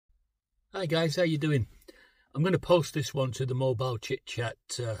Hi guys, how you doing? I'm going to post this one to the mobile chit chat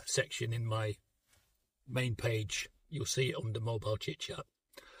section in my main page. You'll see it under mobile chit chat.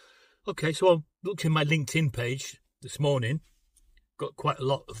 Okay, so I looked in my LinkedIn page this morning. Got quite a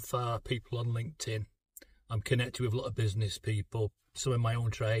lot of people on LinkedIn. I'm connected with a lot of business people, some in my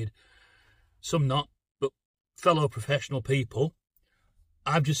own trade, some not, but fellow professional people.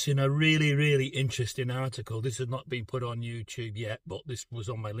 I've just seen a really interesting article. This has not been put on YouTube yet, but this was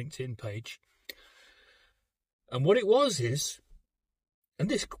on my LinkedIn page. And what it was is, and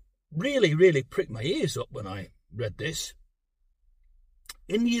this really pricked my ears up when I read this.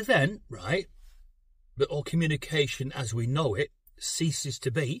 In the event, right, that all communication as we know it ceases to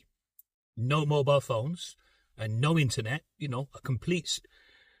be, no mobile phones and no internet, a complete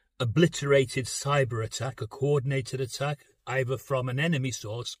obliterated cyber attack, a coordinated attack, either from an enemy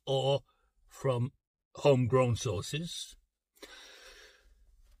source or from homegrown sources.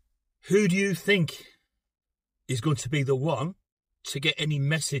 Who do you think is going to be the one to get any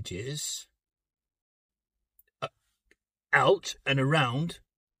messages out and around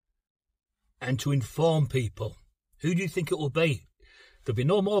and to inform people? Who do you think it will be? There'll be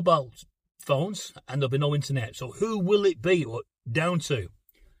no mobile phones and there'll be no internet. So who will it be down to?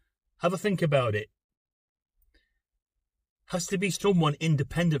 Have a think about it. Has to be someone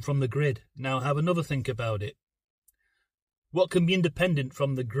independent from the grid. Now have another think about it. What can be independent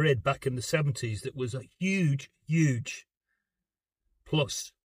from the grid back in the 70s that was a huge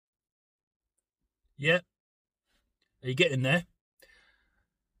plus? Yeah? Are you getting there?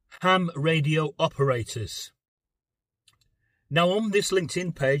 Ham radio operators. Now on this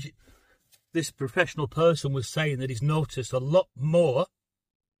LinkedIn page, this professional person was saying that he's noticed a lot more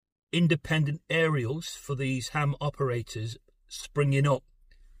independent aerials for these ham operators springing up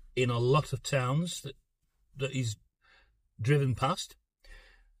in a lot of towns that he's driven past.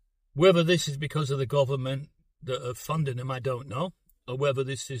 Whether this is because of the government that are funding them, I don't know, or whether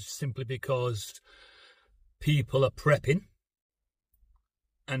this is simply because people are prepping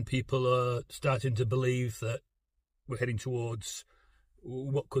and people are starting to believe that we're heading towards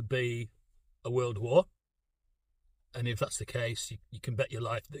what could be a world war. And if that's the case, you can bet your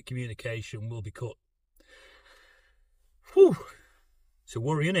life that communication will be cut. Whew. It's a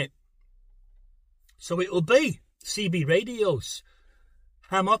worry, isn't it? So it'll be CB radios,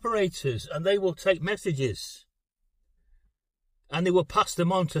 ham operators, and they will take messages. And they will pass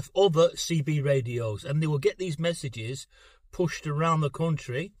them on to other CB radios. And they will get these messages pushed around the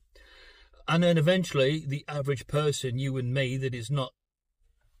country. And then eventually, the average person, you and me, that is not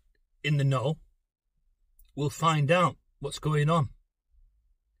in the know, will find out what's going on.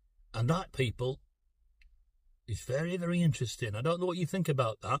 And that, people, is very interesting. I don't know what you think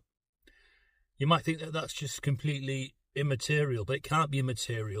about that. You might think that that's just completely immaterial, but it can't be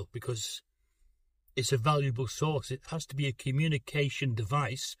immaterial because it's a valuable source. It has to be a communication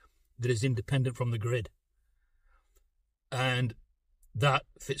device that is independent from the grid. And that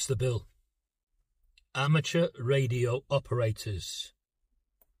fits the bill. Amateur radio operators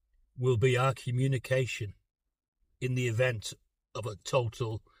will be our communication in the event of a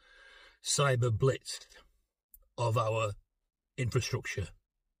total cyber blitz of our infrastructure.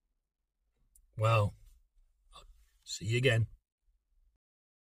 Well, see you again.